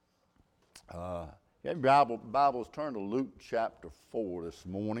Okay, Bibles, turn to Luke chapter 4 this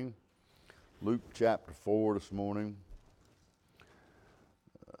morning. Luke chapter 4 this morning.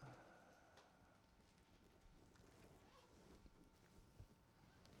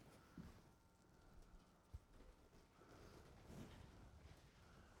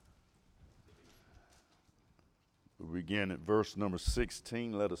 We begin at verse number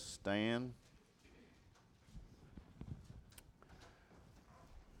 16. Let us stand.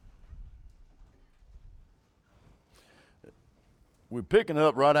 We're picking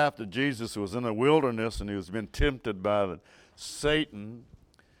up right after Jesus was in the wilderness and he was being tempted by Satan,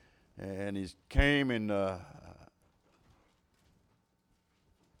 and he came and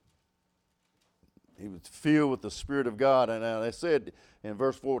he was filled with the Spirit of God. And they said in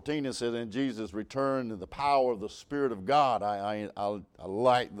verse 14, it said, "And Jesus returned in the power of the Spirit of God." I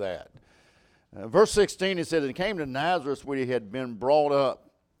like that. Verse 16, it said, "And he came to Nazareth where he had been brought up.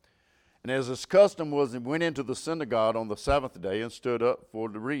 And as his custom was, he went into the synagogue on the Sabbath day and stood up for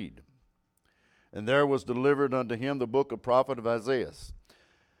to read. And there was delivered unto him the book of prophet of Isaiah.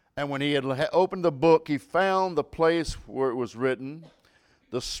 And when he had opened the book, he found the place where it was written,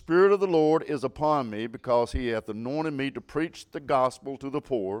 The Spirit of the Lord is upon me, because he hath anointed me to preach the gospel to the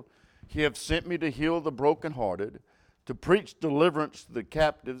poor. He hath sent me to heal the brokenhearted, to preach deliverance to the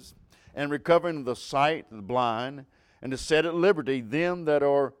captives, and recovering the sight of the blind, and to set at liberty them that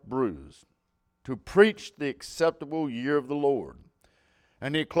are bruised, to preach the acceptable year of the Lord.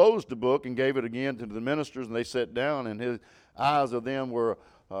 And he closed the book and gave it again to the ministers, and they sat down, and his eyes of them were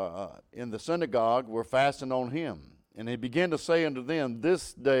in the synagogue were fastened on him. And he began to say unto them,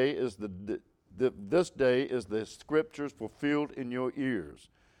 This day is the scriptures fulfilled in your ears.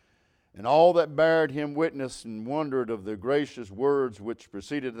 And all that bared him witness and wondered of the gracious words which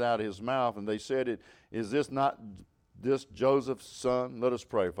proceeded out of his mouth. And they said, Is this not this Joseph's son? Let us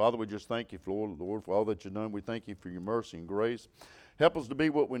pray. Father, we just thank you, Lord, for all that you've done. We thank you for your mercy and grace. Help us to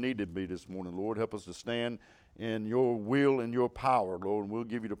be what we need to be this morning, Lord. Help us to stand in your will and your power, Lord. And we'll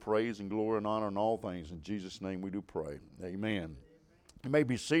give you the praise and glory and honor in all things. In Jesus' name we do pray. Amen. You may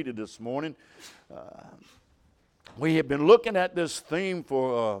be seated this morning. We have been looking at this theme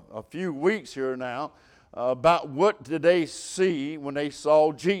for a few weeks here now about what did they see when they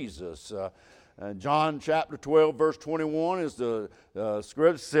saw Jesus. John chapter 12, verse 21 is the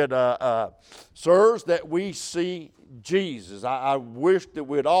scripture said, Sirs, that we see Jesus. I wish that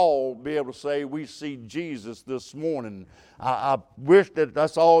we'd all be able to say we see Jesus this morning. I wish that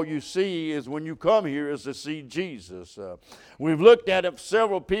that's all you see is when you come here is to see Jesus. We've looked at it,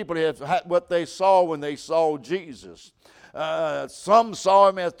 several people have what they saw when they saw Jesus. Some saw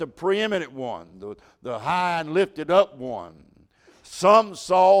him as the preeminent one, the high and lifted up one. Some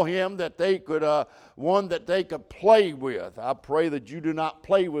saw him that they could, one that they could play with. I pray that you do not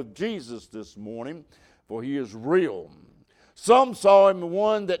play with Jesus this morning, for he is real. Some saw him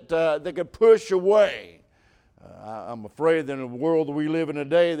one that they could push away. I'm afraid that in the world that we live in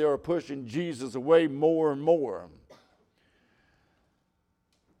today, they are pushing Jesus away more and more.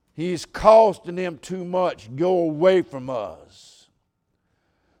 He's costing them too much. Go away from us.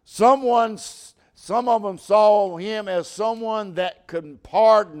 Some of them saw him as someone that could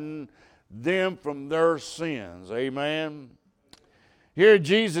pardon them from their sins. Amen. Here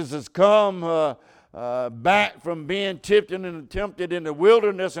Jesus has come back from being tempted in the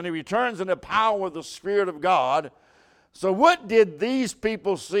wilderness, and he returns in the power of the Spirit of God. So what did these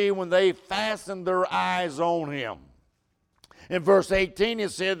people see when they fastened their eyes on him? In verse 18 it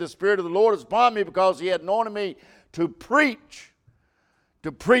said, The Spirit of the Lord is upon me, because he had anointed me to preach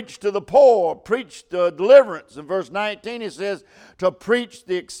to the poor, preach the deliverance. In verse 19 it says, to preach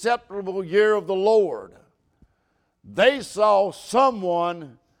the acceptable year of the Lord. They saw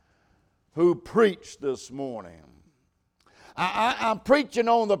someone who preached this morning. I'm preaching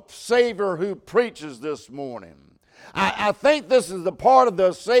on the Savior who preaches this morning. I think this is the part of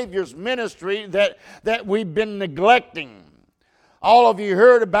the Savior's ministry that we've been neglecting. All of you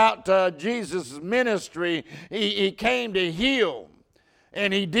heard about Jesus' ministry. He came to heal.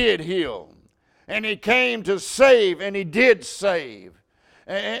 And he did heal. And he came to save, and he did save.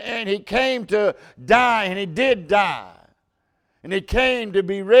 And he came to die, and he did die. And he came to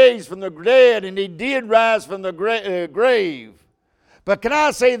be raised from the dead, and he did rise from the grave. But can I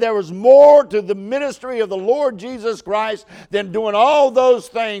say there was more to the ministry of the Lord Jesus Christ than doing all those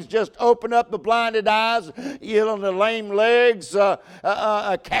things, just open up the blinded eyes, healing the lame legs,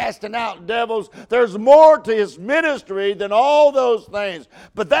 casting out devils. There's more to his ministry than all those things.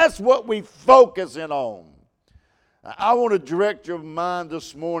 But that's what we focus in on. I want to direct your mind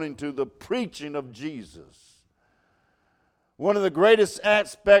this morning to the preaching of Jesus. one of the greatest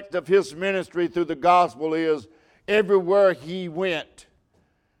aspects of his ministry through the gospel is everywhere he went,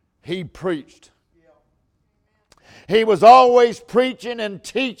 he preached. He was always preaching and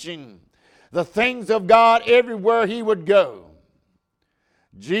teaching the things of God everywhere he would go.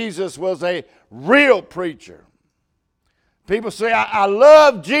 Jesus was a real preacher. People say, I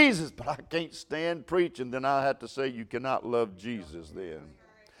love Jesus, but I can't stand preaching. Then I have to say, you cannot love Jesus then.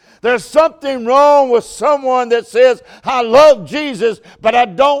 There's something wrong with someone that says, I love Jesus, but I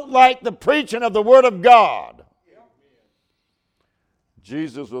don't like the preaching of the Word of God.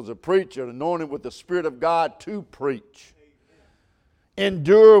 Jesus was a preacher, anointed with the Spirit of God to preach.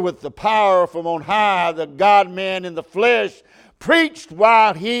 Endure with the power from on high, the God-man in the flesh, preached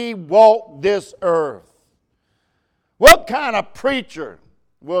while he walked this earth. What kind of preacher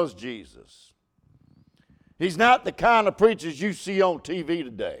was Jesus? He's not the kind of preachers you see on TV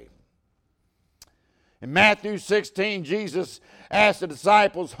today. In Matthew 16, Jesus asked the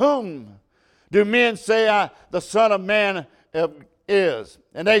disciples, whom do men say the Son of Man is?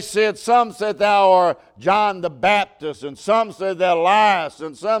 And they said, some said thou art John the Baptist, and some said thou Elias,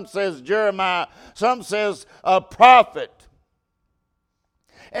 and some says Jeremiah, some says a prophet.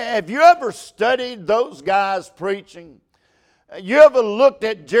 Have you ever studied those guys preaching? You ever looked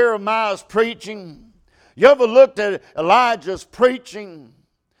at Jeremiah's preaching? You ever looked at Elijah's preaching?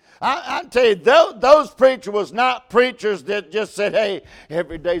 I tell you, those preachers was not preachers that just said, hey,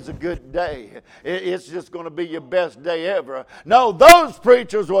 every day's a good day. It's just going to be your best day ever. No, those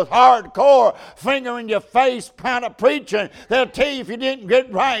preachers was hardcore, finger in your face kind of preaching. They'll tell you if you didn't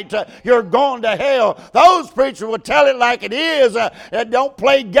get right, you're going to hell. Those preachers will tell it like it is. Don't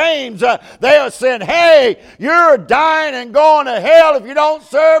play games. They are saying, hey, you're dying and going to hell if you don't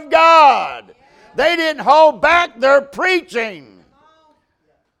serve God. They didn't hold back their preaching.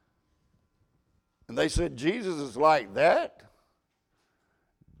 And they said, Jesus is like that.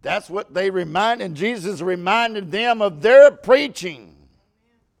 That's what they reminded. And Jesus reminded them of their preaching.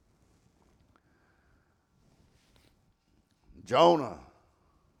 Jonah,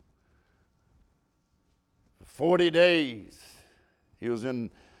 40 days.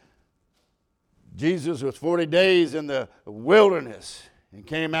 Jesus was 40 days in the wilderness and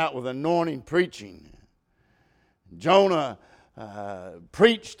came out with anointing preaching. Jonah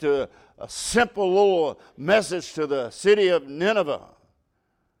preached a simple little message to the city of Nineveh.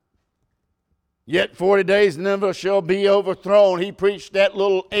 Yet 40 days Nineveh shall be overthrown. He preached that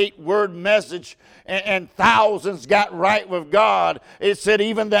little 8-word message, and thousands got right with God. It said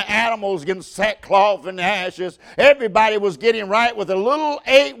even the animals getting sackcloth and ashes. Everybody was getting right with a little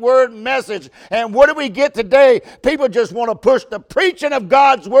 8-word message. And what do we get today? People just want to push the preaching of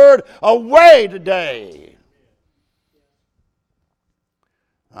God's word away today.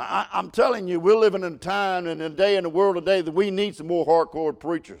 I'm telling you, we're living in a time and a day in the world today that we need some more hardcore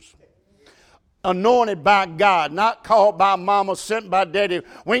preachers. Anointed by God, not called by mama, sent by daddy.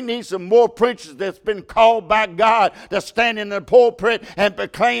 We need some more preachers that's been called by God to stand in the pulpit and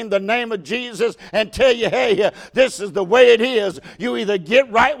proclaim the name of Jesus and tell you, hey, this is the way it is. You either get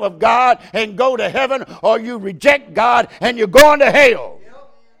right with God and go to heaven, or you reject God and you're going to hell.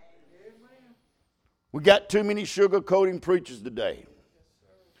 We got too many sugar-coating preachers today.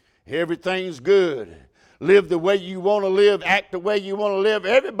 Everything's good. Live the way you want to live. Act the way you want to live.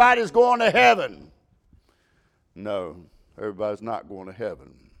 Everybody's going to heaven. No, everybody's not going to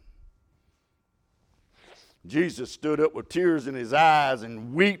heaven. Jesus stood up with tears in his eyes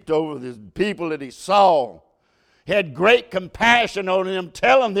and wept over the people that he saw. He had great compassion on them,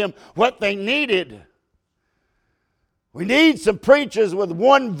 telling them what they needed. We need some preachers with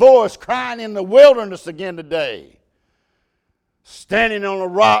one voice crying in the wilderness again today. Standing on a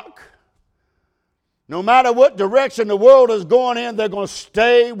rock. No matter what direction the world is going in, they're going to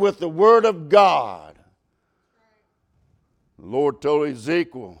stay with the Word of God. The Lord told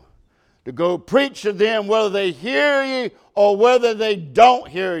Ezekiel to go preach to them whether they hear you or whether they don't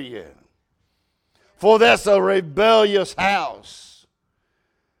hear you. For that's a rebellious house.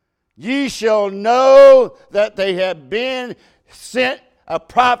 Ye shall know that they have been sent a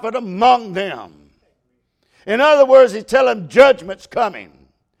prophet among them. In other words, he's telling them judgment's coming.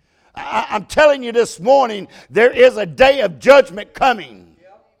 I'm telling you this morning, there is a day of judgment coming.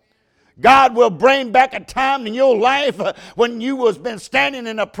 God will bring back a time in your life when you was been standing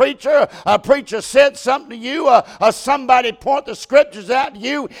in a preacher said something to you, or somebody point the scriptures out to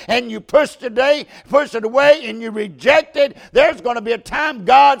you, and you pushed it away, and you rejected. There's going to be a time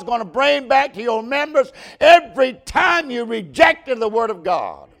God's going to bring back to your members every time you rejected the Word of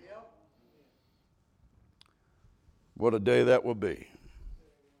God. What a day that will be.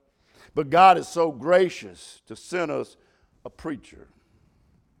 But God is so gracious to send us a preacher.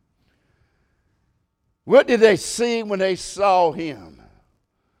 What did they see when they saw him?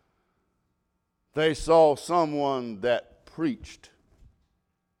 They saw someone that preached.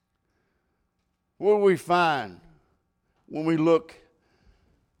 What do we find when we look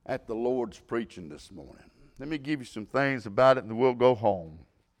at the Lord's preaching this morning? Let me give you some things about it and then we'll go home.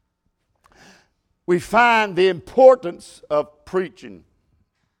 We find the importance of preaching.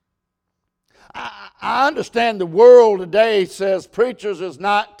 I understand the world today says preachers is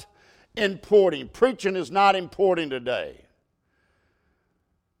not important. Preaching is not important today.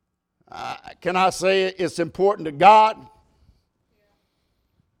 Can I say it's important to God?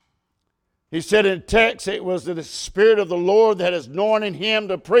 He said in the text, it was the Spirit of the Lord that has anointed him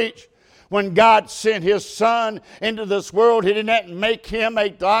to preach. When God sent his Son into this world, he didn't make him a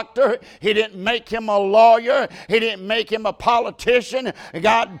doctor. He didn't make him a lawyer. He didn't make him a politician.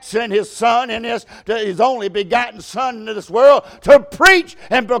 God sent his Son in his only begotten Son into this world to preach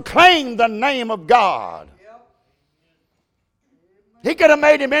and proclaim the name of God. He could have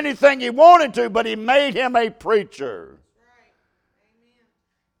made him anything he wanted to, but he made him a preacher.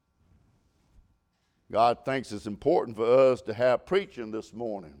 God thinks it's important for us to have preaching this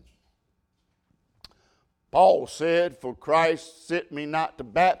morning. Paul said, "For Christ sent me not to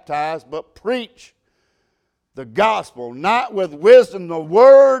baptize, but preach the gospel, not with wisdom of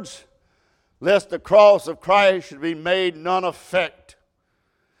words, lest the cross of Christ should be made none effect.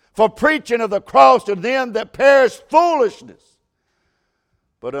 For preaching of the cross to them that perish foolishness,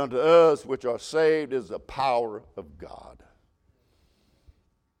 but unto us which are saved is the power of God.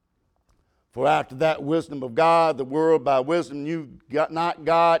 For after that wisdom of God, the world by wisdom knew not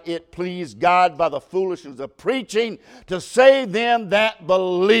God. It pleased God by the foolishness of preaching to save them that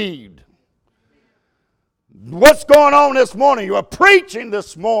believed." What's going on this morning? You are preaching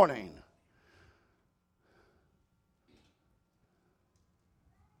this morning.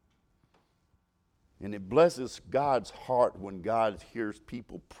 And it blesses God's heart when God hears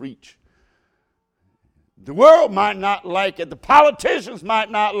people preach. The world might not like it. The politicians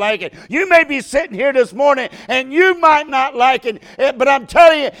might not like it. You may be sitting here this morning and you might not like it. But I'm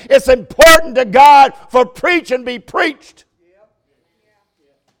telling you, it's important to God for preaching to be preached.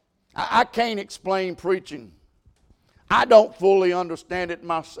 I can't explain preaching. I don't fully understand it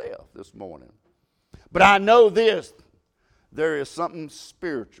myself this morning. But I know this. There is something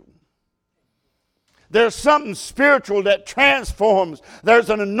spiritual. There's something spiritual that transforms. There's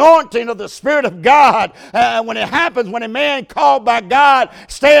an anointing of the Spirit of God. When it happens, when a man called by God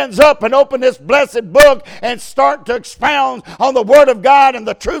stands up and opens this blessed book and start to expound on the Word of God and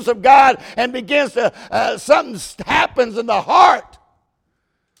the truths of God and begins to, something happens in the heart.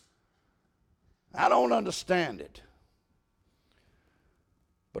 I don't understand it.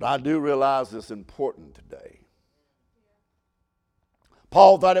 But I do realize it's important today.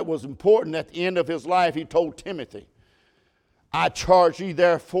 Paul thought it was important at the end of his life. He told Timothy, "I charge ye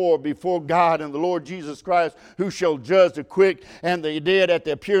therefore before God and the Lord Jesus Christ, who shall judge the quick and the dead at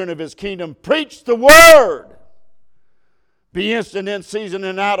the appearing of his kingdom. Preach the word. Be instant in season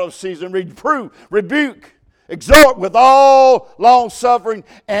and out of season. Reprove, rebuke, exhort with all long-suffering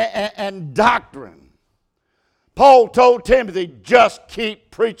and doctrine." Paul told Timothy, just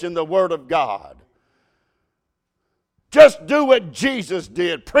keep preaching the word of God. Just do what Jesus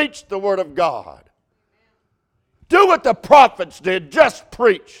did. Preach the word of God. Do what the prophets did. Just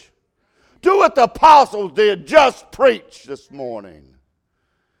preach. Do what the apostles did. Just preach this morning.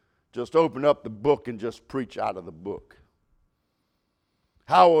 Just open up the book and just preach out of the book.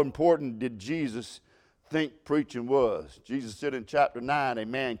 How important did Jesus think preaching was? Jesus said in chapter 9, a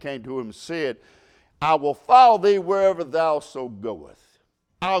man came to him and said, "I will follow thee wherever thou so goest."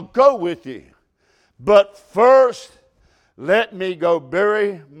 I'll go with you. But first, let me go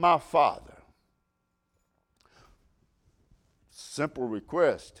bury my father. Simple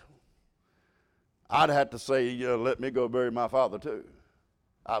request. I'd have to say, let me go bury my father too.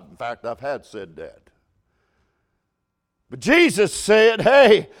 In fact, I've had said that. But Jesus said,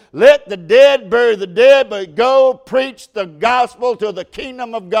 hey, let the dead bury the dead, but go preach the gospel to the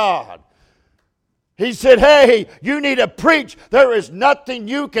kingdom of God. He said, hey, you need to preach. There is nothing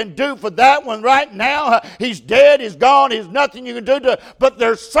you can do for that one right now. He's dead, he's gone, there's nothing you can do to it. But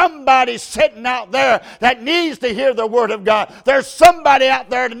there's somebody sitting out there that needs to hear the word of God. There's somebody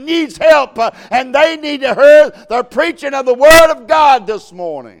out there that needs help, and they need to hear the preaching of the word of God this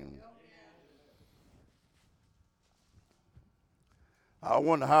morning. I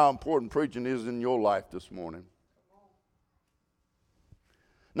wonder how important preaching is in your life this morning.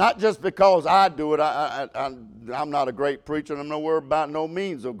 Not just because I do it. I'm not a great preacher, and I'm nowhere by no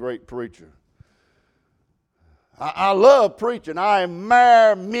means a great preacher. I love preaching. I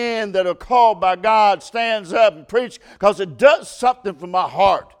admire men that are called by God, stands up and preach, because it does something for my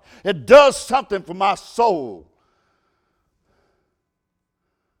heart. It does something for my soul.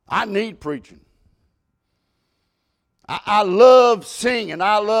 I need preaching. I love singing.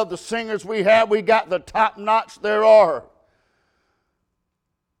 I love the singers we have. We got the top notch there are.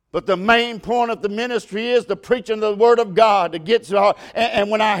 But the main point of the ministry is the preaching of the Word of God. It gets, and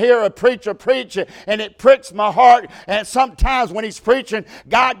when I hear a preacher preach, and it pricks my heart, and sometimes when he's preaching,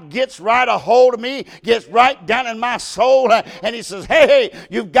 God gets right a hold of me, gets right down in my soul, and he says, hey,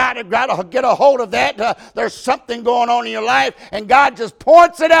 you've got to get a hold of that. There's something going on in your life, and God just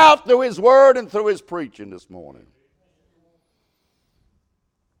points it out through His Word and through His preaching this morning.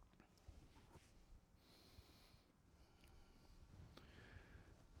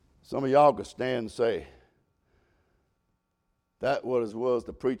 Some of y'all could stand and say, that was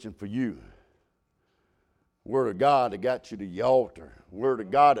the preaching for you. Word of God that got you to the altar. Word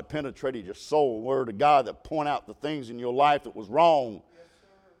of God that penetrated your soul. Word of God that pointed out the things in your life that was wrong.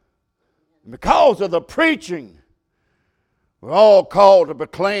 And because of the preaching, we're all called to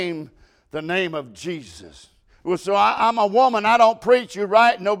proclaim the name of Jesus. Well, so I'm a woman. I don't preach, you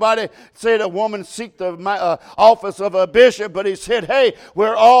right. Nobody said a woman seek the office of a bishop, but he said, hey,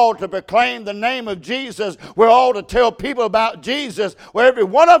 we're all to proclaim the name of Jesus. We're all to tell people about Jesus, where every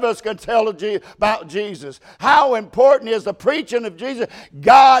one of us can tell about Jesus. How important is the preaching of Jesus?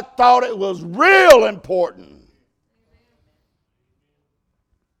 God thought it was real important.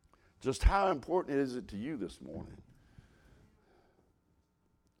 Just how important is it to you this morning?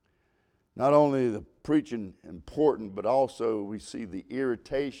 Not only the preaching important, but also we see the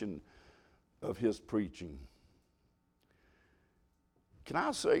irritation of his preaching. Can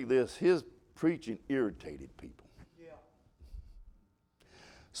I say this? His preaching irritated people.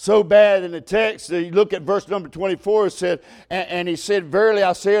 So bad in the text, you look at verse number 24, it said, and he said, verily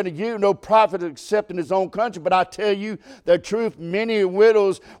I say unto you, no prophet except in his own country, but I tell you the truth, many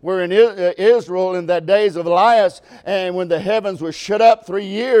widows were in Israel in the days of Elias, and when the heavens were shut up 3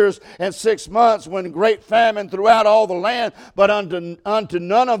 years and 6 months, when great famine throughout all the land, but unto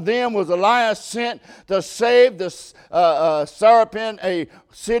none of them was Elias sent to save the Sarapin, a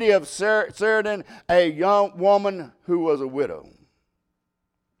city of Sidon, a young woman who was a widow.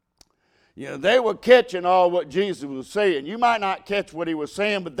 You know, they were catching all what Jesus was saying. You might not catch what he was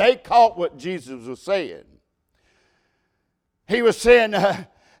saying, but they caught what Jesus was saying. He was saying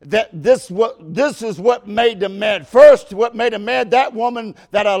that this is what made them mad. First, what made them mad, that woman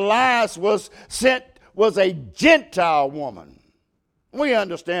that Elias was sent was a Gentile woman. We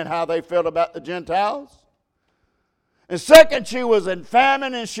understand how they felt about the Gentiles. And second, she was in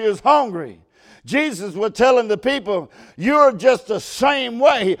famine and she was hungry. Jesus was telling the people, you're just the same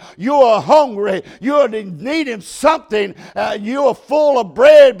way. You are hungry. You're needing something. You are full of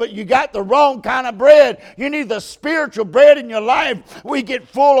bread, but you got the wrong kind of bread. You need the spiritual bread in your life. We get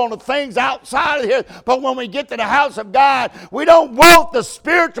full on the things outside of here, but when we get to the house of God, we don't want the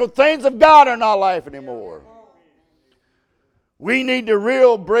spiritual things of God in our life anymore. We need the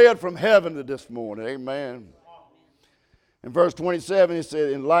real bread from heaven this morning. Amen. In verse 27, he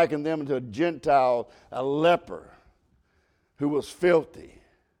said, and likened them to a Gentile, a leper, who was filthy.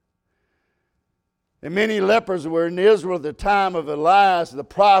 And many lepers were in Israel at the time of Elias the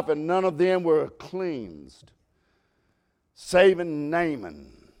prophet, and none of them were cleansed, saving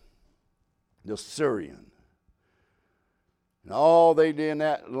Naaman, the Syrian. And all they did in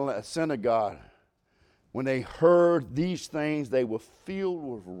that synagogue, when they heard these things, they were filled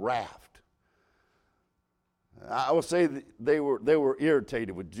with wrath. I would say they were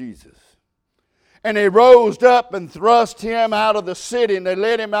irritated with Jesus. And they rose up and thrust him out of the city, and they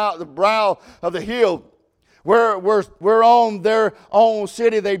led him out the brow of the hill, where on their own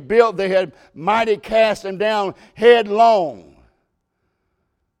city they built. They had mighty cast him down headlong.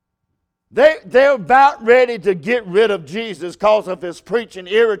 They're about ready to get rid of Jesus because of his preaching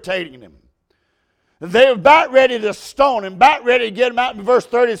irritating him. They were about ready to stone him, about ready to get him out. In verse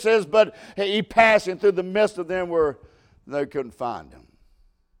 30 says, but he passing through the midst of them where they couldn't find him.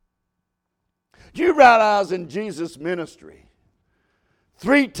 Do you realize in Jesus' ministry,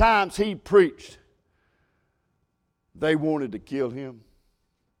 3 times he preached, they wanted to kill him?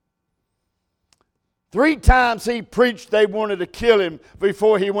 3 times he preached, they wanted to kill him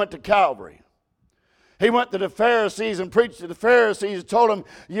before he went to Calvary. He went to the Pharisees and preached to the Pharisees and told them,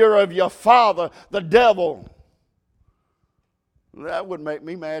 you're of your father, the devil. That would make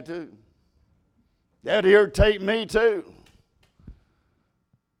me mad too. That'd irritate me too.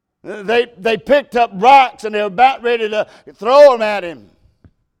 They picked up rocks and they were about ready to throw them at him.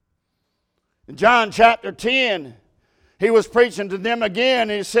 In John chapter 10, he was preaching to them again,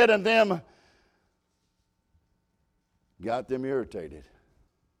 and he said unto them, got them irritated.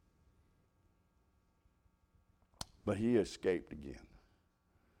 But he escaped again.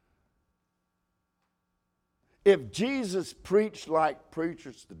 If Jesus preached like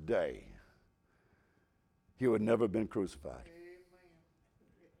preachers today, he would never have been crucified.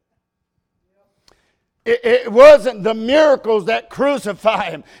 It wasn't the miracles that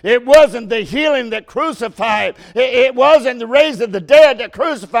crucified him. It wasn't the healing that crucified him. It wasn't the raising of the dead that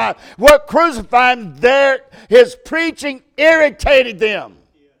crucified him. What crucified him there, his preaching irritated them.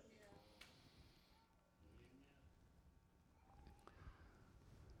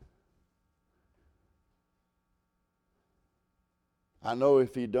 I know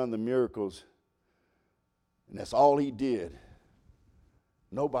if he'd done the miracles, and that's all he did,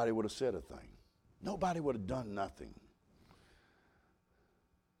 nobody would have said a thing. Nobody would have done nothing.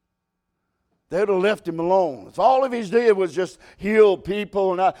 They would have left him alone. If all of he did was just heal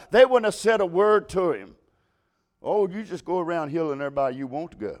people, and they wouldn't have said a word to him. Oh, you just go around healing everybody you want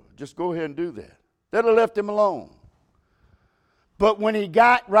to go. Just go ahead and do that. They'd have left him alone. But when he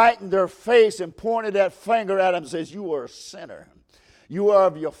got right in their face and pointed that finger at them and says, you are a sinner. You are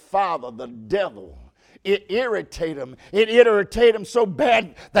of your father, the devil. It irritated them. It irritated them so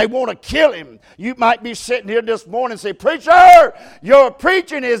bad they want to kill him. You might be sitting here this morning and say, preacher, your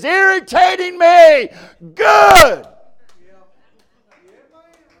preaching is irritating me. Good.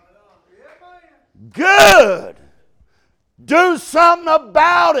 Good. Do something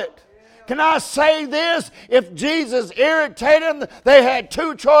about it. Can I say this? If Jesus irritated them, they had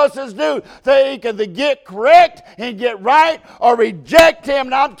two choices to do. They could get correct and get right or reject him.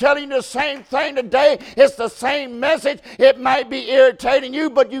 And I'm telling you the same thing today. It's the same message. It might be irritating you,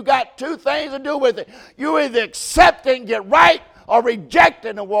 but you got two things to do with it. You either accept it and get right or reject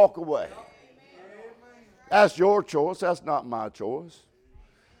it and walk away. That's your choice. That's not my choice.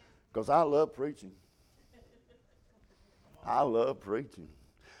 Because I love preaching. I love preaching.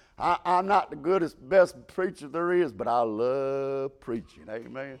 I'm not the goodest, best preacher there is, but I love preaching.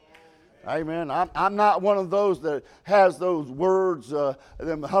 Amen. Amen. I'm not one of those that has those words, them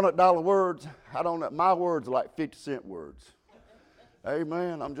 $100 words. I don't know. My words are like 50-cent words.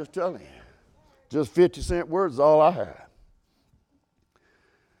 Amen. I'm just telling you. Just 50-cent words is all I have.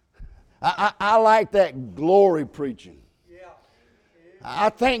 I like that glory preaching. I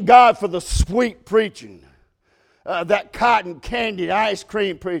thank God for the sweet preaching. That cotton candy ice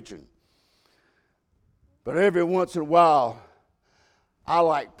cream preaching. But every once in a while, I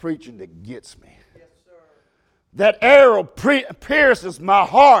like preaching that gets me. Yes, sir. That arrow pierces my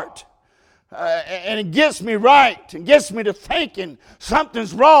heart. And it gets me right. And gets me to thinking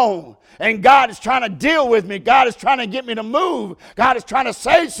something's wrong. And God is trying to deal with me. God is trying to get me to move. God is trying to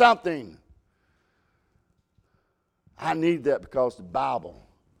say something. I need that because the Bible,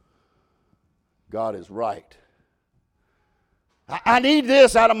 God is right. I need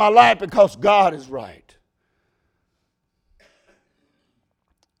this out of my life because God is right.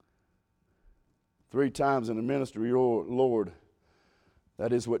 3 times in the ministry, Lord,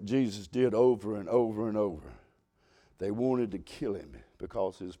 that is what Jesus did over and over and over. They wanted to kill him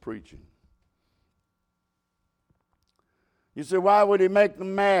because of his preaching. You say, why would he make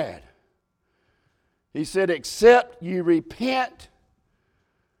them mad? He said, except you repent,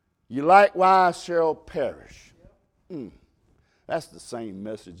 you likewise shall perish. That's the same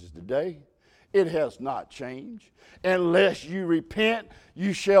message as today. It has not changed. Unless you repent,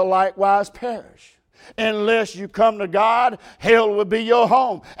 you shall likewise perish. Unless you come to God, hell will be your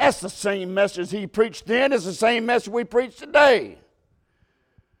home. That's the same message he preached then. It's the same message we preach today.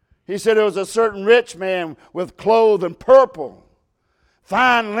 He said there was a certain rich man with clothes in purple,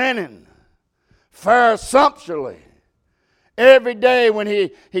 fine linen, fair sumptuously. Every day when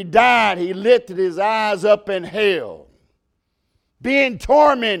he died, he lifted his eyes up in hell, being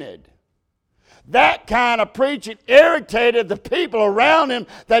tormented. That kind of preaching irritated the people around him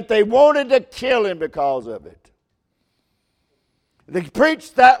that they wanted to kill him because of it. They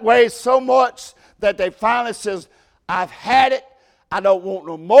preached that way so much that they finally says, I've had it. I don't want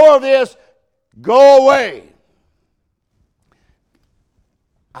no more of this. Go away.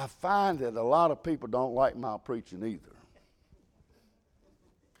 I find that a lot of people don't like my preaching either.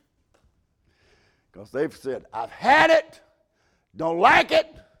 Because they've said, I've had it. Don't like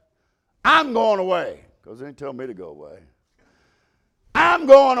it. I'm going away. Because they didn't tell me to go away. I'm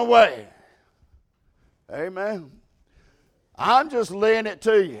going away. Amen. I'm just laying it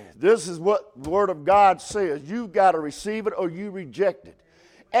to you. This is what the Word of God says. You've got to receive it or you reject it.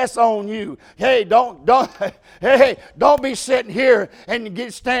 That's on you. Hey, don't be sitting here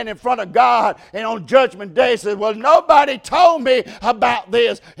and stand in front of God and on Judgment Day say, well, nobody told me about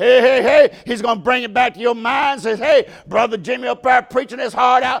this. Hey, he's going to bring it back to your mind and says, hey, Brother Jimmy up there preaching his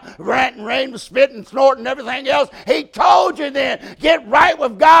heart out, ranting, raving, spitting, snorting, everything else. He told you then, get right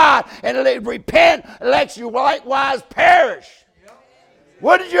with God and repent, lest you likewise perish.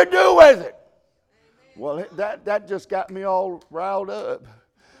 What did you do with it? Well, that just got me all riled up.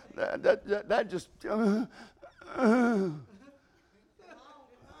 That just, I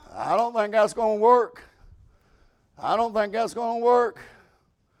don't think that's going to work. I don't think that's going to work.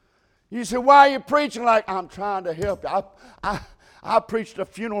 You say, why are you preaching like I'm trying to help you? I preached a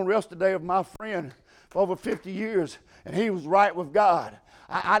funeral yesterday of my friend for over 50 years, and he was right with God.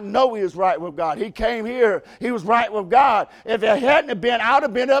 I know he was right with God. He came here, he was right with God. If it hadn't been, I would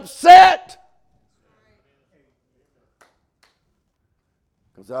have been upset.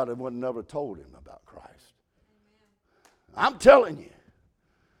 Because I would have never told him about Christ. I'm telling you,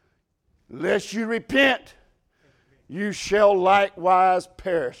 unless you repent, you shall likewise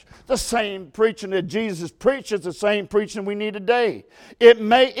perish. The same preaching that Jesus preached is the same preaching we need today. It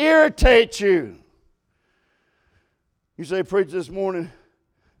may irritate you. You say, preach this morning,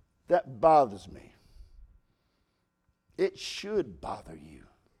 that bothers me. It should bother you.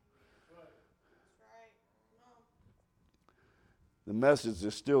 The message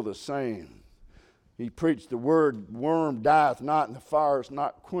is still the same. He preached the word, worm dieth not and the fire is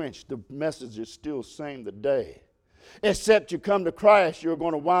not quenched. The message is still the same today. Except you come to Christ, you're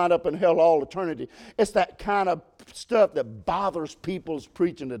going to wind up in hell all eternity. It's that kind of stuff that bothers people's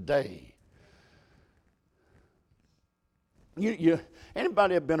preaching today.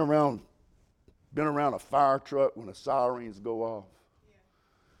 Anybody have been around a fire truck when the sirens go off?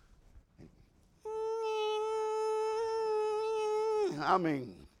 I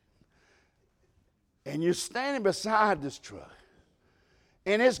mean, and you're standing beside this truck,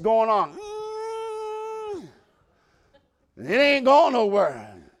 and it's going on. And it ain't going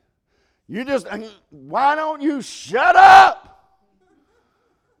nowhere. Why don't you shut up?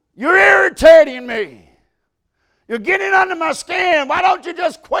 You're irritating me. You're getting under my skin. Why don't you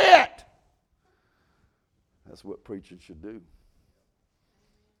just quit? That's what preaching should do.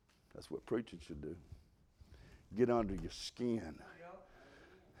 That's what preaching should do. Get under your skin.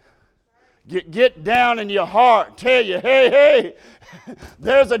 Get down in your heart. Tell you, hey,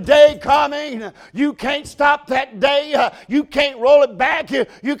 there's a day coming. You can't stop that day. You can't roll it back.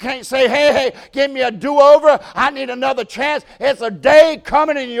 You can't say, hey, give me a do-over. I need another chance. It's a day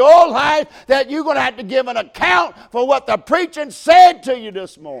coming in your life that you're going to have to give an account for what the preaching said to you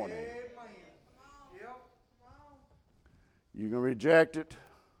this morning. You can reject it,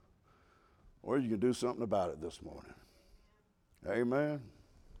 or you can do something about it this morning. Amen.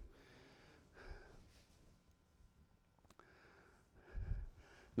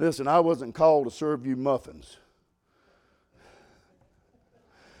 Listen, I wasn't called to serve you muffins.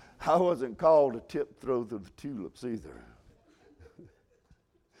 I wasn't called to tiptoe through the tulips either.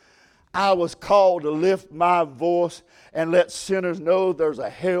 I was called to lift my voice and let sinners know there's a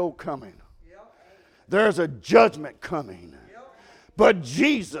hell coming. There's a judgment coming. But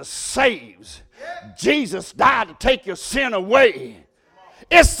Jesus saves. Jesus died to take your sin away.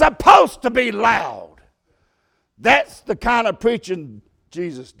 It's supposed to be loud. That's the kind of preaching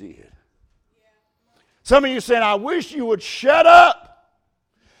Jesus did. Some of you saying, I wish you would shut up.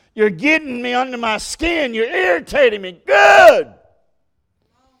 You're getting me under my skin. You're irritating me. Good.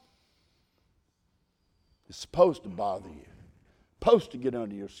 It's supposed to bother you. Supposed to get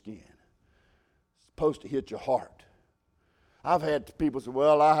under your skin. It's supposed to hit your heart. I've had people say,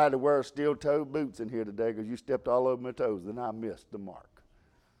 well, I had to wear steel-toed boots in here today because you stepped all over my toes. Then I missed the mark.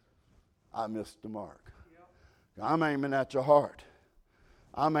 I missed the mark. I'm aiming at your heart.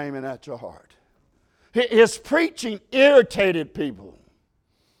 I'm aiming at your heart. His preaching irritated people.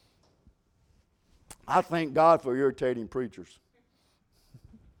 I thank God for irritating preachers.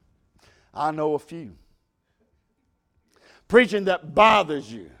 I know a few. Preaching that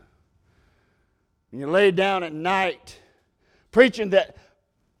bothers you. And you lay down at night. Preaching that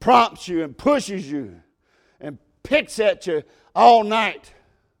prompts you and pushes you and picks at you all night.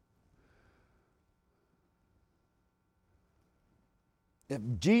 If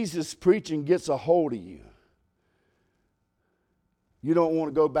Jesus' preaching gets a hold of you, you don't want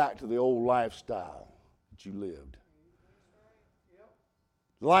to go back to the old lifestyle that you lived.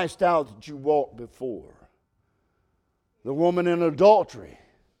 The lifestyle that you walked before. The woman in adultery.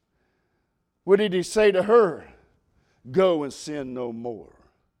 What did he say to her? Go and sin no more.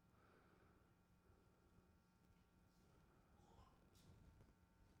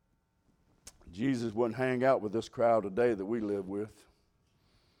 Jesus wouldn't hang out with this crowd today that we live with.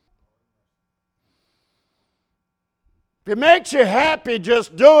 If it makes you happy,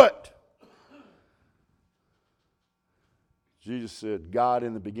 just do it. Jesus said, God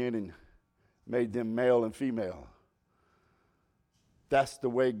in the beginning made them male and female. That's the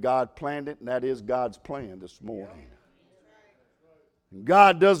way God planned it, and that is God's plan this morning.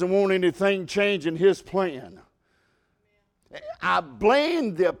 God doesn't want anything changing His plan. I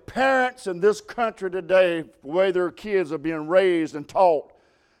blame the parents in this country today for the way their kids are being raised and taught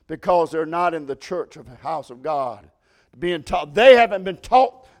because they're not in the church of the house of God. Being taught, they haven't been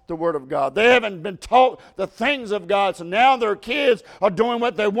taught the Word of God. They haven't been taught the things of God. So now their kids are doing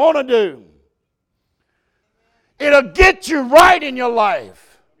what they want to do. It'll get you right in your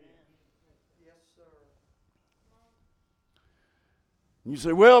life. You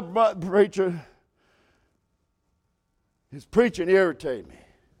say, well, preacher, his preaching irritates me.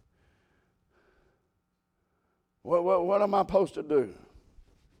 What am I supposed to do?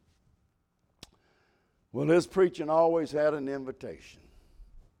 Well, his preaching always had an invitation.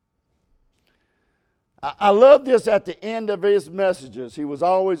 I love this at the end of his messages. He was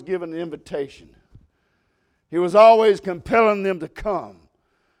always giving an invitation. He was always compelling them to come.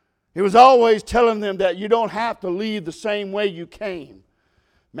 He was always telling them that you don't have to leave the same way you came.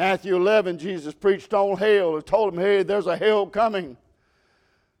 Matthew 11, Jesus preached on hell. He told them, hey, there's a hell coming.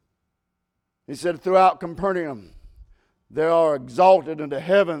 He said, throughout Capernaum, they are exalted into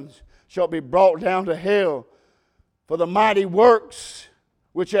heavens, shall be brought down to hell. For the mighty works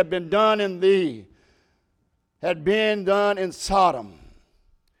which have been done in thee had been done in Sodom.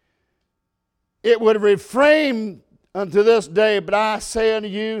 It would refrain unto this day, but I say unto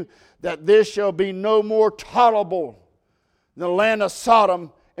you that this shall be no more tolerable than the land of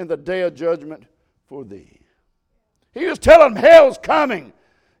Sodom in the day of judgment for thee. He was telling them hell's coming.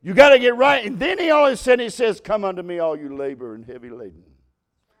 You got to get right. And then he always said, he says, come unto me all you labor and heavy laden,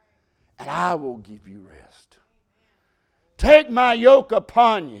 and I will give you rest. Take my yoke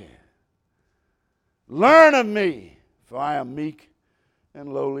upon you. Learn of me, for I am meek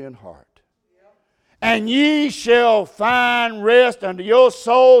and lowly in heart. And ye shall find rest unto your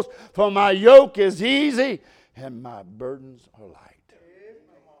souls, for my yoke is easy and my burdens are light.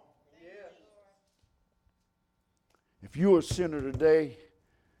 If you're a sinner today,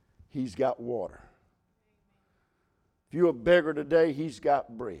 He's got water. If you're a beggar today, He's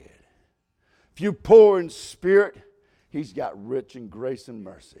got bread. If you're poor in spirit, He's got rich in grace and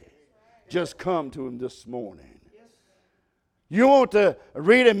mercy. Just come to Him this morning. You want to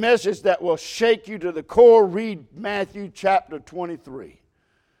read a message that will shake you to the core? Read Matthew chapter 23.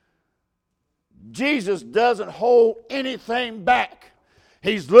 Jesus doesn't hold anything back.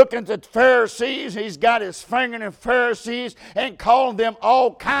 He's looking at the Pharisees. He's got his finger in the Pharisees and calling them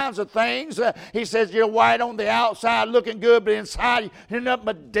all kinds of things. He says, you're white on the outside, looking good, but inside you're nothing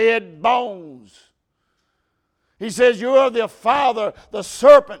but dead bones. He says, you're the father, the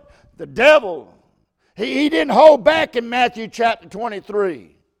serpent, the devil. He didn't hold back in Matthew chapter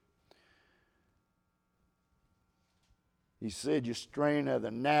 23. He said, you strain at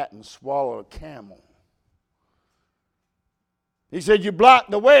the gnat and swallow a camel. He said, you block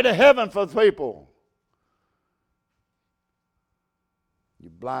the way to heaven for people. You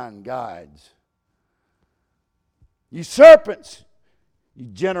blind guides. You serpents. You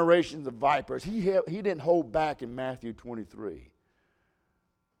generations of vipers. He didn't hold back in Matthew 23.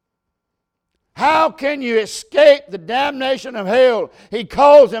 How can you escape the damnation of hell? He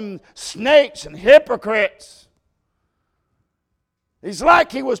calls them snakes and hypocrites. It's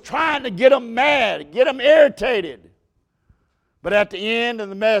like he was trying to get them mad, get them irritated. But at the end of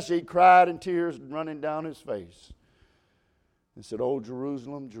the message, he cried in tears running down his face and said, O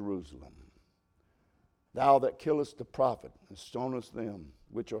Jerusalem, Jerusalem, thou that killest the prophet and stonest them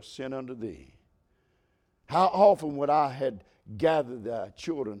which are sent unto thee, how often would I had gathered thy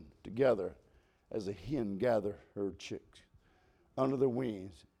children together as a hen gather her chicks under the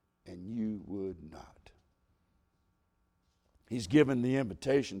wings, and you would not. He's given the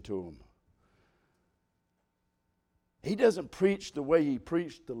invitation to them. He doesn't preach the way he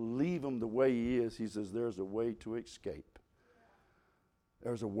preached to leave them the way he is. He says there's a way to escape.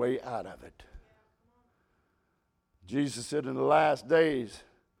 There's a way out of it. Jesus said in the last days,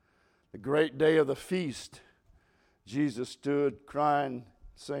 the great day of the feast, Jesus stood crying,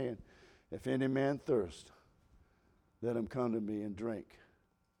 saying, if any man thirst, let him come to me and drink.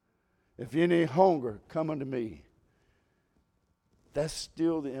 If any hunger, come unto me. That's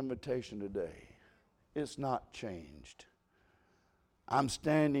still the invitation today. It's not changed. I'm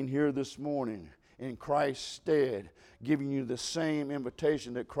standing here this morning in Christ's stead, giving you the same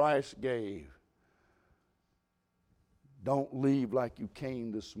invitation that Christ gave. Don't leave like you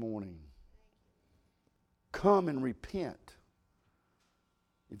came this morning. Come and repent.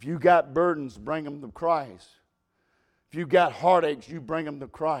 If you got burdens, bring them to Christ. If you got heartaches, you bring them to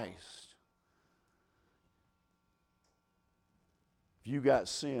Christ. If you got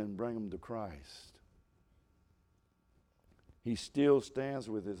sin, bring them to Christ. He still stands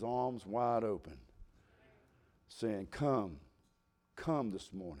with his arms wide open, saying, come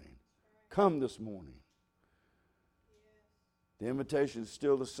this morning. Come this morning. The invitation is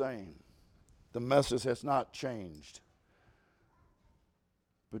still the same. The message has not changed.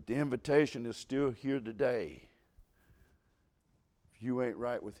 But the invitation is still here today. If you ain't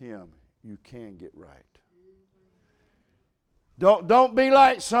right with him, you can get right. Don't be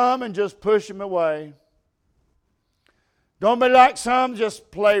like some and just push him away. Don't be like some, just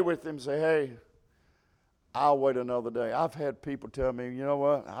play with him. Say, hey, I'll wait another day. I've had people tell me, you know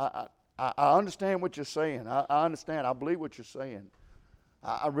what, I understand what you're saying. I understand. I believe what you're saying.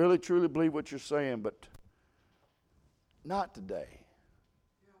 I really, truly believe what you're saying, but not today.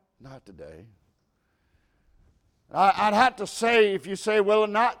 Not today. I'd have to say, if you say, well,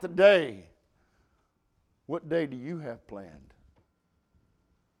 not today, what day do you have planned?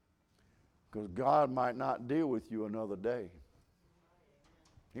 Because God might not deal with you another day.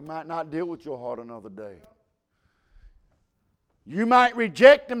 He might not deal with your heart another day. You might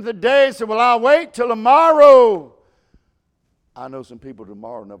reject him today and say, well, I'll wait till tomorrow. I know some people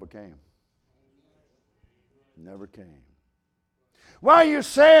tomorrow never came. Never came. Why are you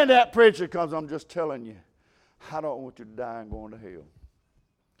saying that, preacher? Because I'm just telling you, I don't want you to die and go into hell.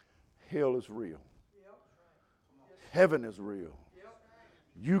 Hell is real. Heaven is real.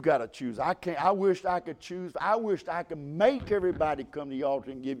 You got to choose. I wish I could choose. I wish I could make everybody come to the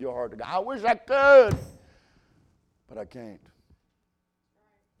altar and give your heart to God. I wish I could. But I can't.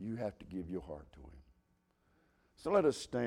 You have to give your heart to him. So let us stand.